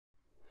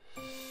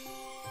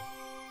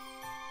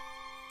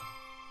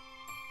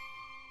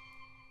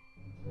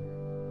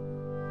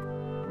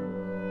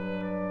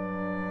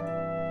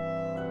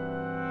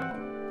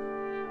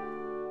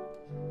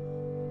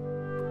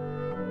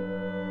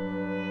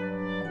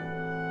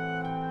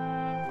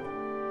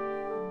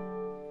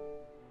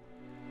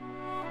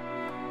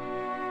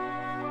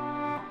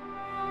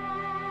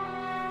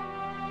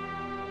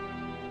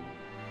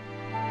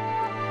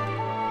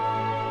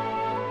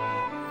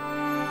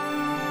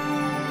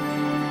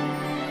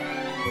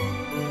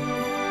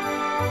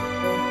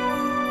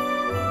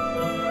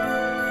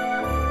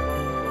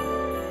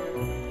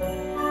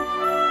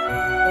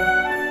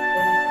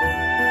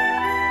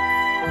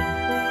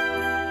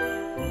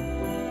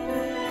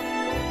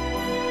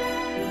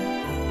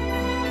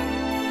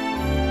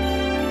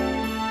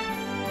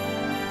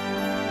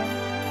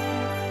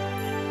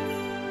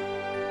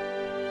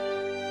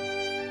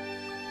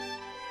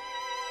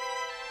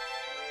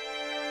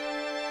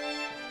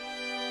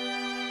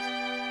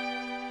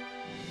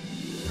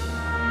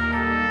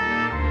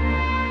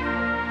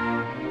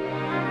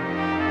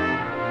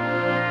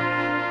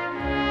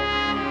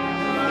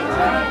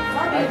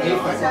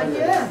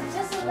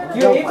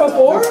You eat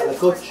before?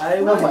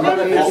 Nó vẫn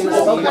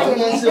tốt giống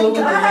ngang xương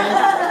của mình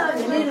nha.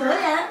 Đi nữa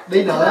nha.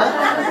 Đi nữa.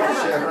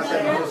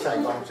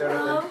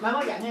 Má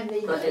có dặn em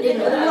đi. Đi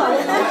nữa đúng rồi.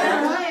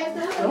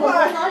 Đúng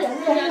rồi.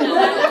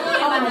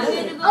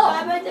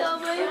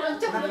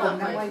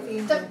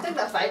 Chắc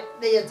là phải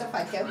bây giờ chắc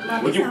phải kéo.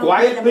 Would you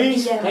quiet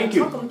please? Thank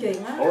you.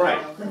 All right.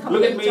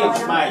 Look at me and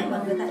smile.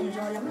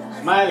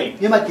 Smiling.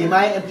 Nhưng mà chị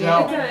Mai em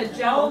chào.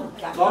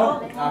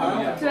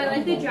 So I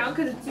like the gel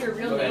because it's your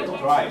real name.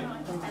 Try it.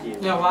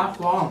 Yeah,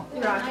 last long.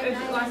 Yeah, it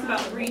lasts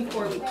about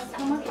 3-4 weeks.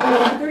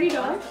 $30.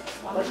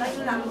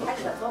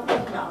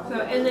 So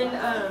and then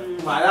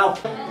Phải đâu?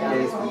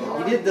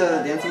 He did the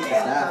dance with the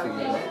staff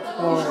again.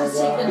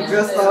 He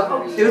dressed up.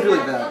 It was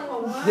really bad.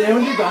 Did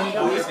anyone do gun?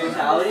 Police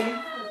brutality.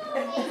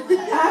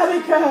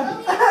 Attica!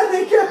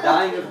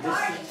 Dying of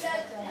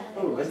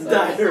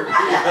diarrhea.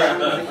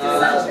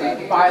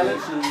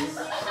 Violations.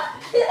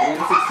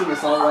 116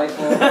 assault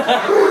rifle.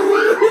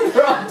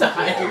 They're all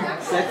dying.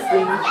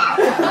 Sexting.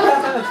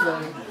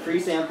 Free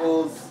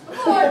samples.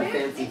 And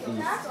fancy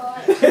feast.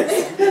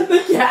 The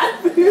cat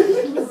food.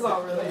 This is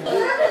all really good.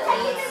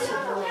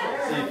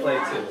 So you play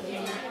too.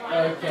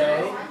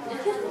 Okay.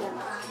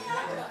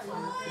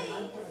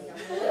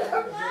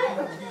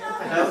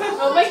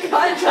 oh my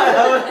god,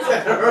 That was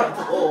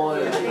terrible.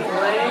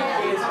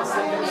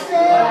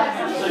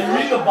 So you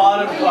read the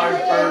bottom part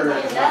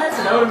first. That's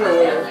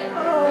notable.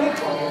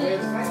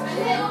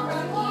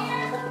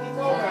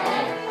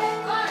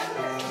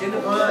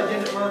 Jennifer.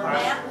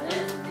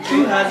 She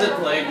hasn't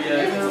played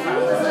yet.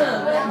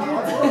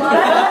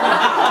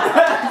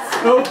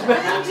 So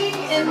bad.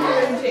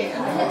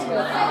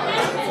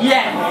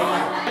 Yeah.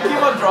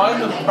 Keep on drawing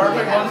the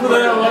perfect one for the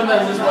one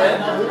that just went.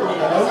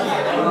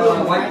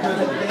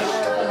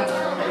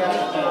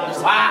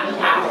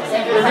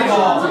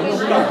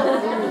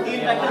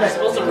 You're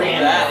supposed to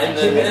read that and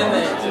then.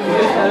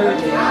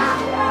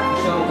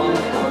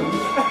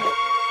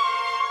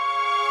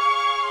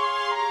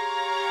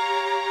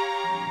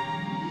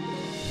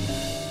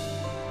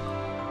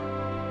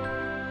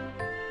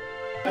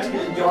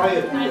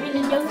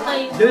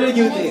 Đưa nó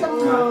dư tiền.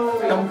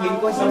 Trong khi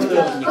có số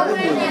lượng những cái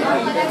người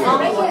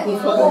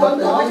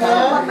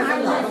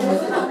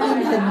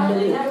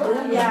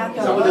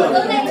số lượng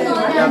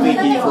là vì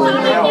chị Phượng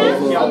theo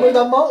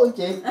 61 ư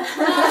chị.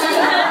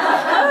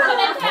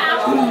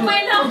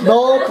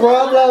 No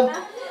problem.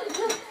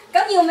 Có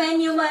nhiều mè lắm,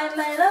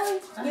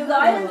 nhiều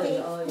gói lắm chị.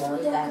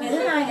 Ngày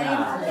thứ hai ngày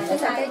em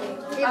cái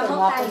đồ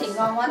ngọt thì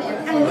ngon quá để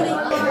ăn đi.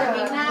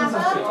 Việt Nam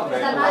á,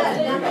 ta nói là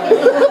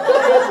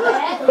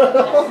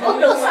uống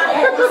rượu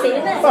xanh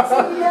xỉn này.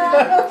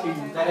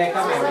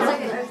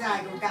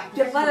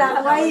 Chụp qua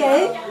là quay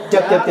vậy?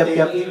 Chụp.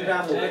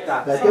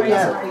 Rồi tiếp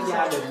nha.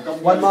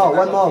 One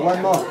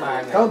more.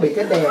 Có bị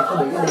cái đè.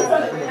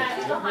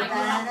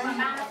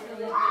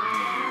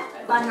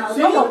 Bà nào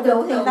có một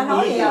rượu thì người ta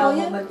nói vậy thôi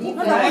chứ.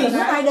 Nó đâu có được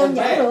hai đơn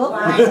giản được.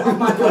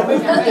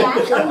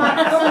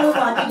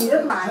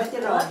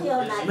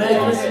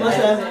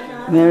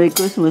 Merry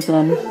Christmas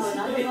anh.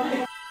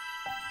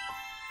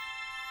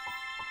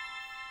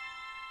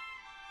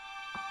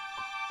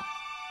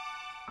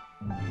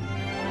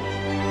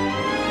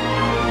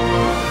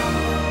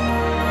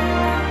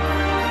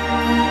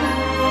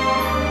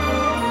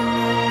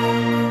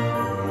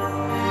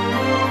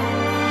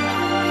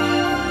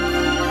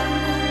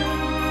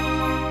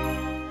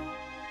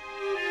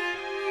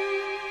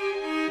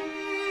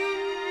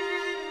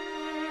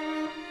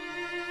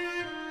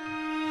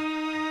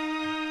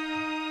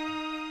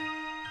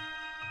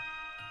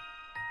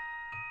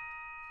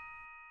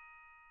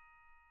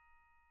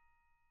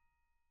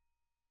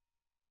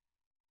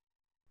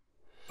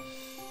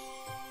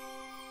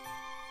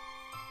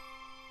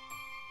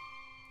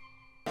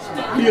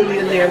 Bia đi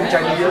anh em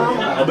chai bia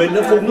ở bên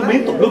nó phun nó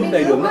biến tùm lum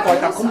đầy đường, nó coi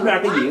tao không ra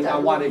cái gì,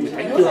 tao qua đây mày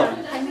thấy chưa,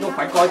 nó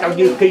phải coi tao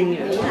như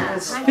kinh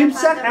tiếp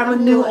sát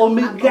Avenue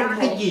Omega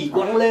cái gì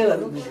của anh Lê là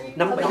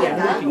 5-7 dạng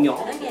nước chuyện nhỏ,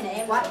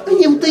 có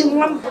nhiều tiền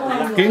lắm.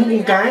 Kiếm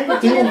con cái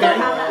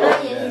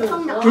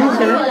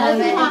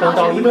toàn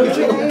toàn với nước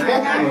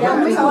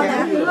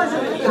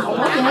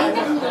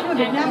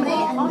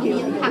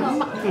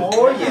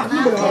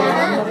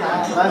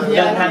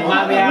dần thành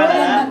mafia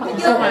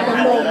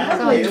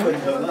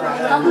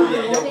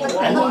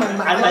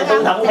anh phải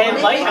tu tập thêm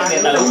mấy thằng điện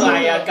tử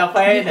ngoài cà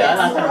phê nữa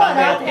là thành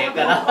mafia thiệt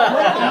rồi đó.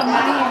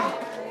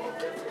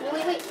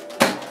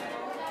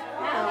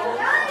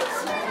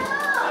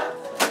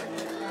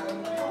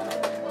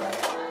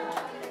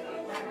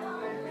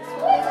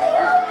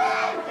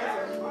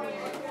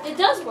 It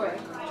does work.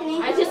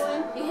 I just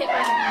you hit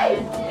my hand.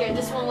 Here,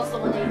 this one was the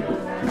one they used.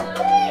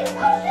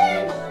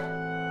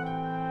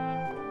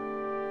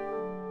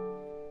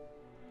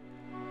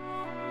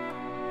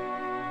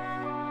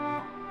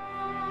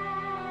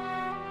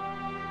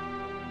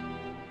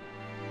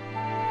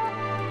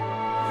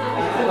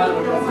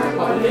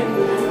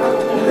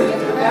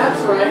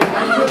 That's right.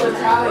 I'm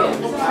Italian.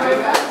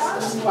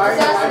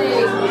 Destiny,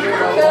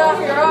 get off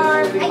your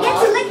arm. I get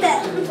to lick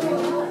that.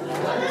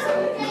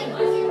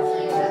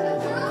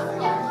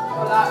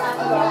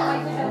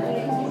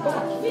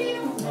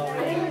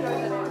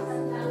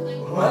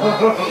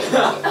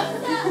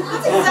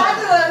 That's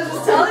exactly what I was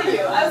just telling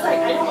you. I was like,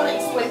 I don't want to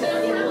explain to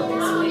anyone.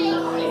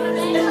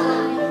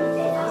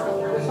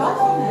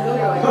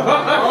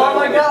 Oh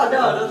my god, no,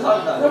 don't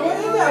talk about it.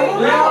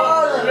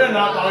 We're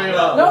not talking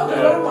about. No,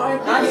 don't mind.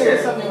 I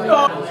hear something like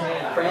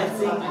that.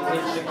 Prancing is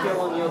Shaquille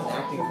O'Neal's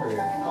acting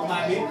career.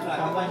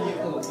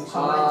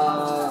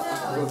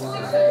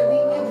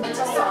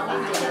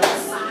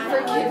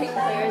 For giving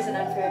players an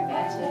unfair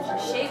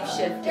advantage.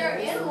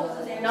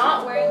 Shapeshifters.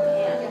 Not wearing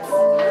pants.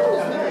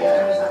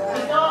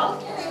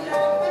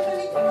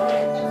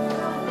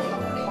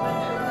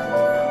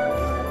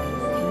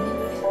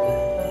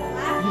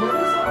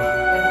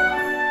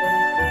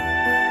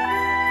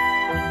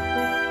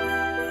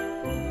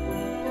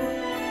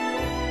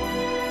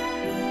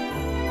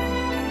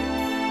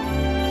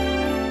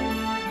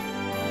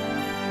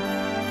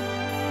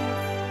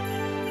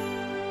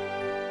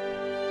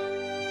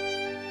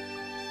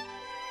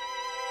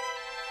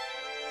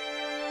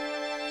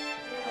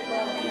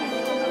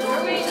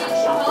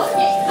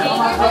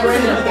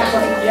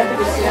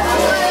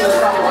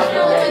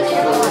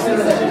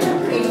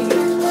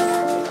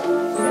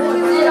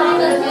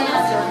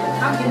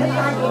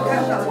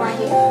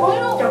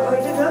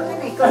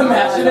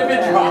 Imagine if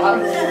it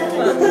dropped.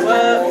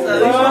 Well,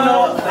 at least you know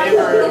what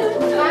flavor.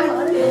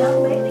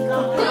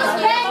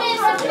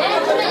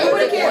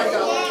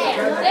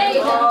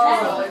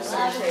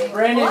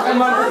 Brandon,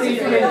 come on, see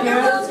if you can do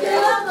it.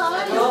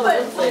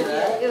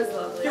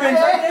 Kevin,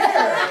 right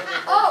there.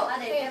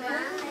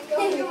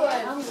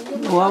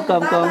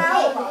 Welcome, con.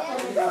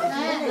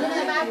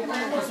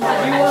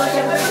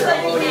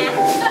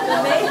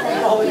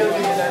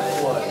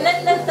 Lên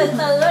từ từ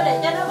để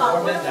cho nó bỏng.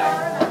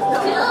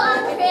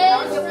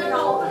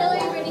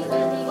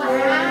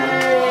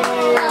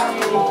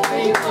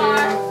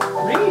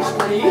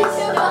 Please.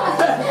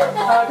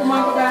 Come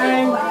on,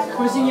 Kabang.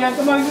 Pushing you.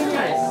 Come on, you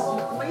guys.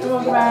 Come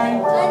on, Kabang.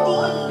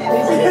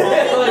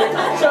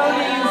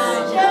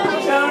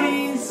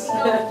 Shoney's.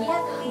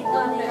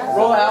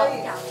 Roll out.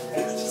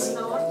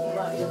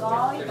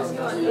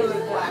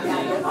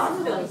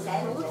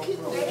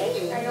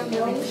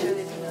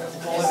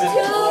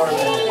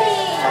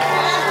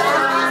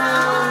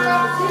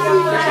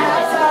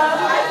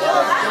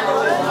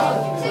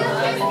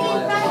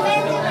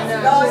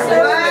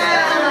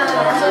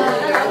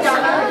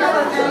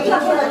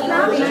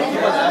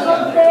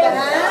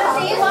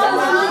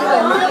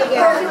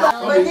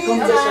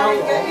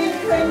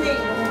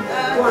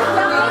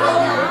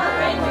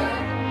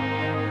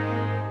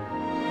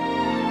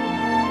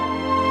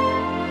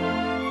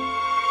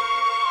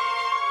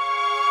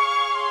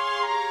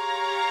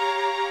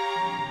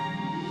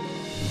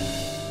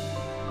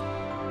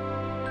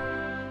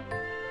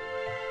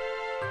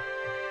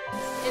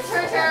 It's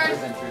her turn.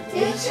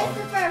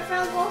 Christopher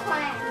from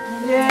Wuhan.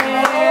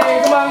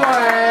 Yay! Come on,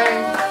 Wang.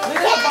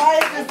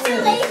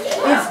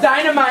 It's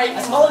dynamite.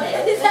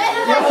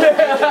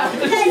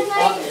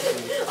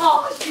 Oh,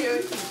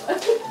 shoot.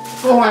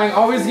 Wang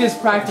always gives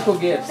practical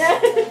gifts. I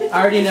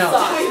already know.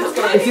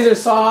 It's either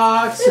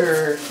socks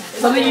or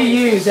something you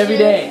use every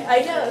day.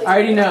 I know. I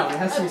already know. It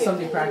has to be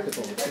something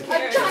practical.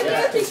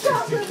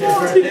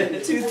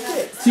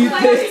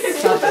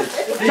 Toothpicks.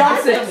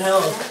 Chopsticks.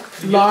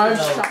 Large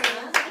chopsticks.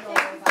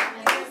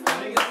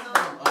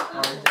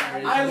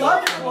 I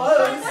love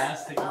clothes.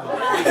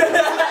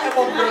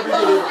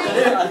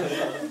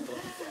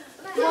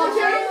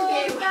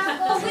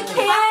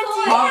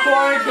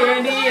 Popcorn,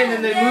 candy, and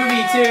then the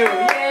movie too.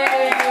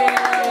 Yay!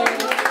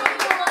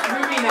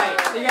 Movie night.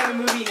 They got a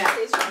movie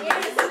night.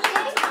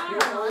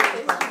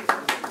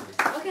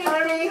 Okay,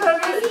 hurry.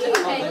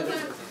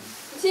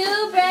 To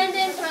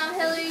Brandon from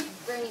Hillary.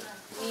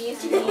 Me and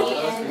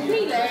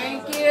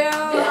thank you.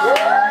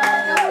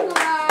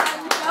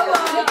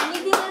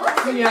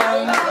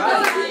 Young.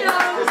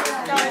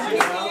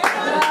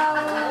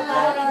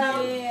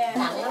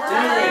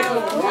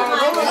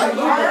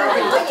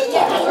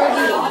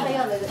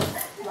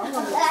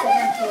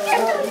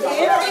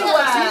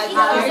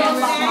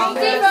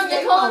 See from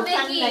Nicole and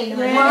Vicky.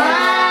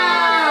 Wow.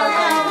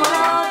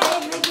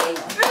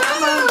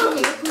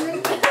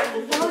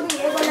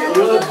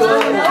 You're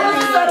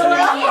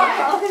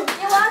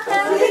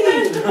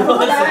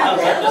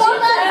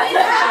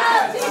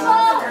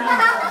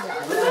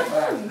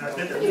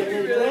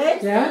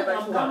Yeah?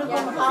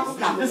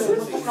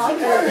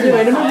 Như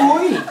vậy nó mới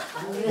vui.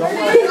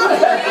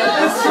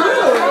 It's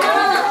true.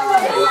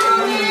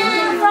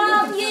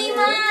 From Duy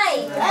Mai.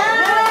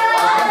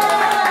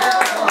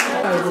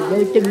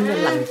 Đôi chân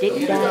làm chết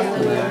cha.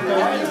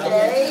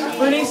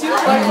 Funny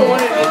seems like the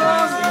one in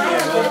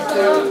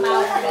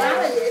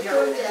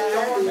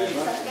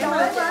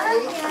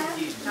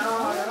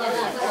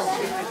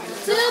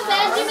To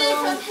Benjamin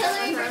from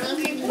Hillary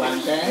Bernie.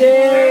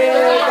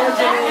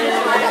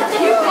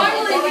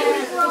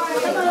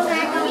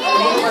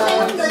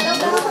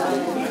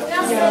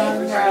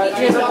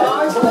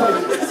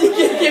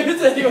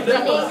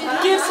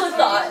 Give some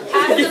thought.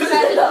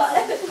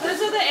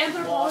 Those are the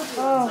anthropologists.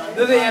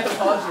 There's the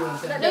anthropology one.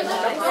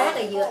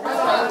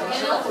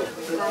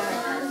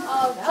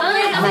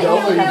 Mày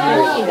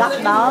gấp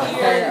đó.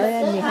 Trời ơi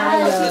 12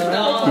 giờ.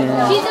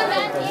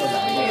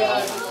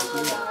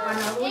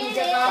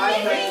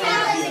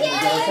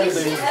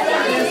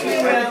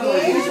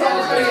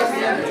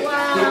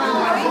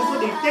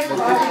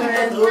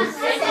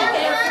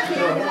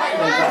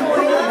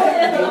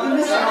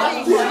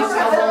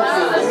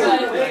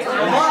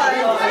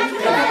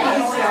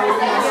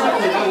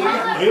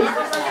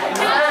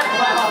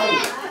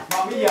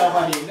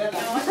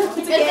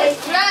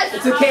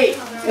 It's okay.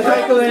 It's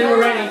like we're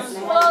ready. I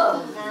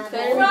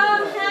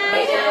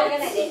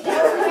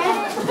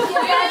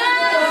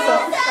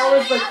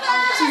was like,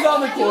 she's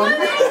on the corner.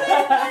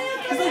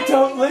 She's like,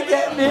 don't look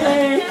at me.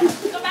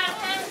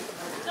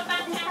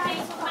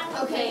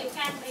 Okay.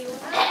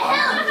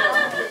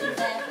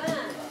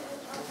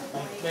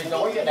 Mày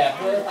nói vậy đẹp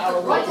với tao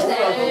đâu có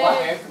quá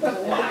đẹp.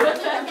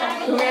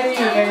 Nghe đi,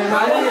 nghe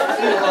nói đi.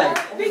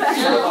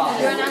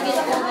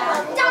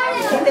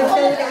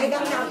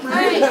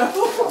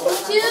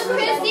 Choose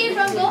Christy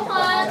from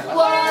Gohan.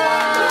 Wow.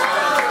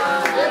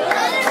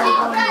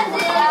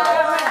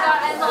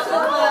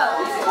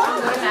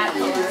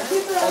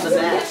 Oh, the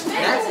match.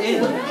 That's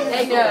in.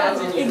 I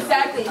know.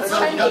 Exactly. It's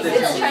trending.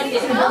 It's trending.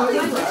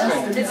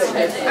 It's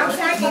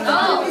trending.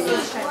 Oh.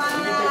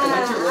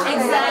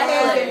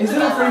 Exactly. Is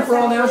it a free for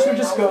all now? Should we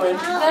just go in?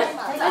 I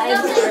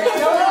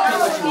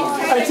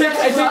take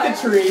the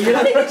tree.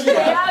 Okay.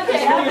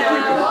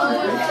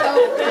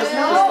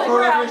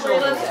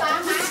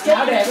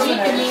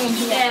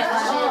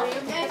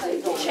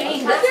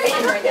 Change. That's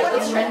in right now.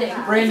 It's trending.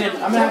 Brandon,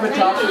 I'm gonna have a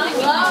talk. Two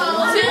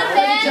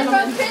men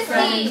from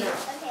Christy.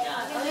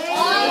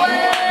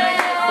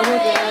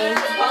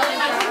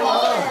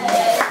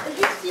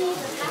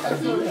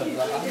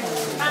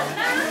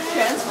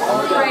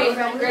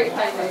 Great.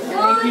 Thank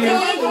you.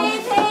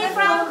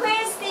 From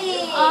Christy.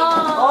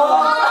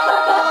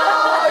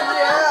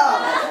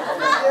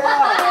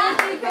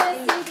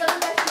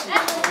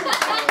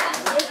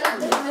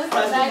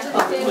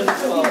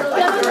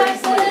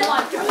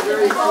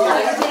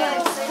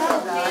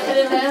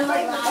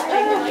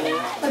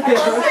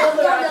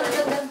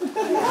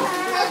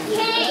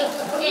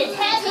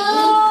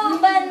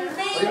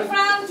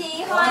 From chị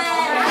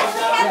Hoàng.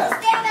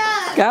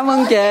 Cảm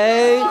ơn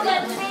chị.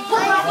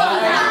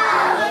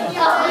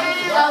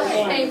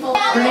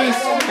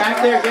 Bernice,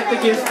 back there. Get the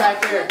gifts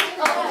back there.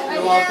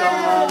 You're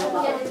welcome.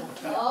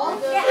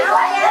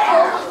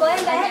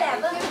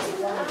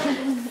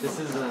 This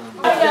is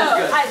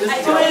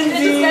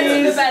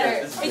Twinsies. Better.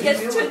 It gets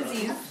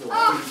twinsies.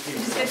 It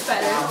just gets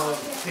better.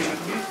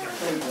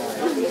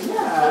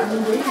 Yeah, I've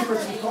been waiting for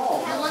some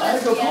calls.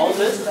 All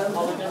this is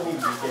probably going to be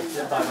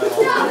gifted by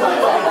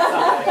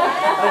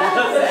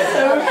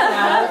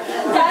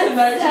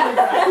my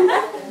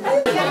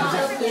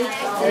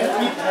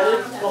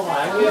Không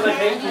phải như là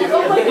cái gì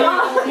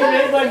như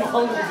đến bên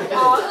không.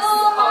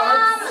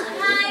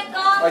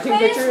 I take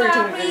picture or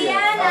take video?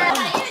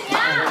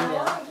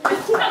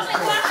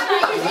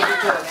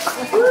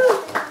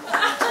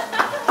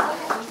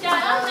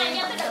 Trời ơi, này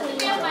nha, tôi được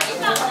đeo 7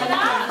 lần rồi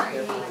đó.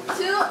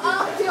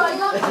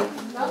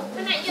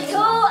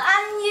 Thu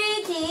Anh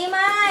Duy chị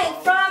Mai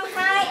from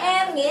hai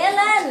em Nghĩa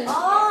Linh.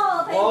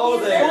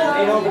 Oh, there.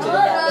 Ain't over to the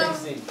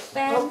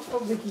back.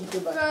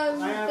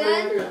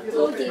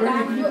 Thu chị Ba.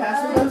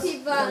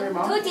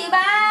 Thu chị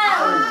Ba.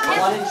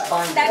 One inch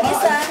bind. Đang biết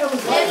sao?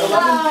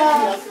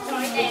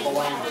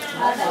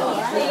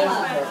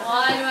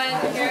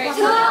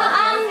 Thu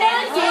anh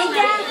đến chị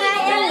Trang hai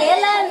em Nghĩa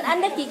Linh.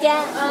 Anh đến chị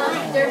Trang.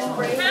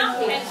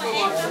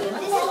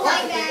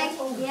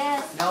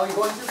 Yes. Now you're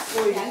going to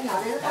sleep. I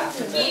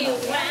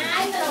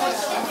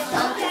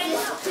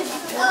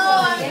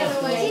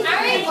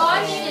already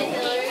watched it,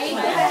 Hillary.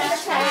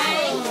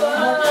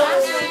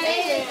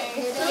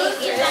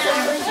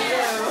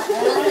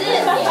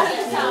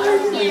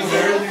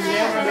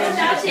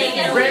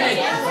 Brandon,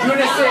 you want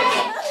to say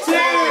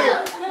 2,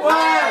 1,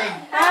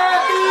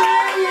 Happy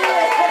New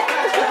Year!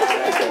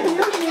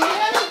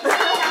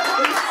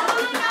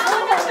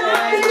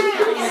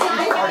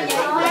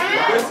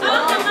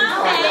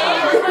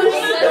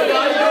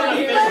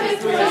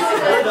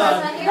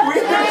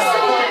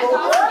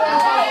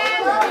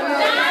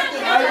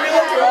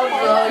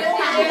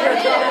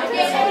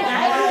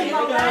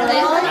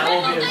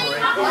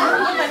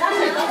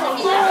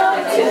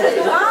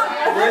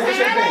 Where's the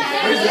champagne?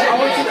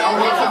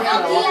 Where's the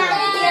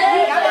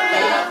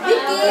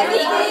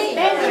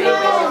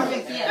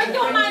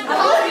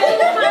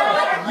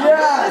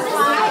Yes!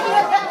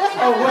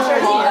 Oh, what's your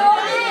name?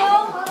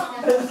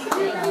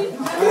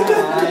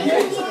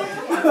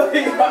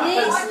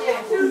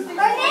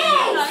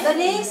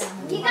 Denise.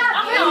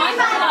 Ông nội,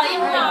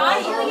 ông nội.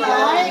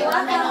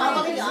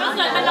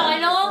 Ông nội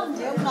luôn.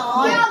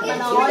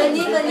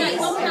 Denise.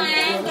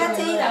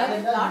 Cathy rồi.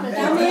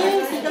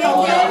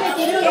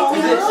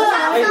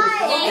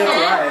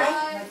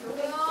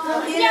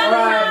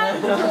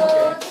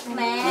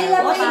 Mẹ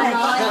của bà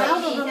nội.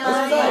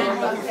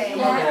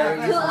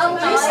 Thưa ông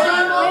nội,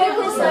 Merry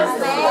Christmas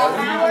mẹ.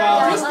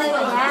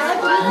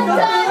 You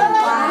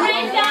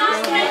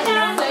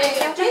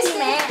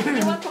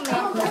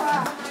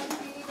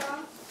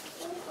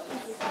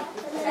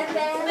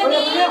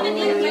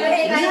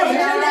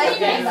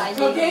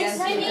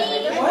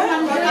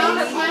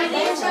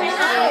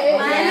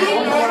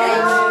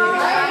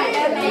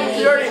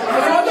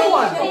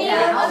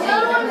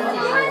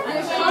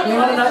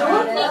want another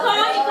one?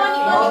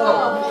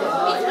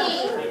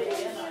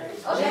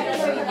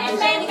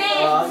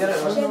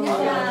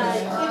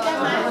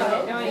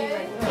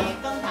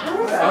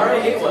 Sorry,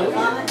 it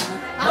was.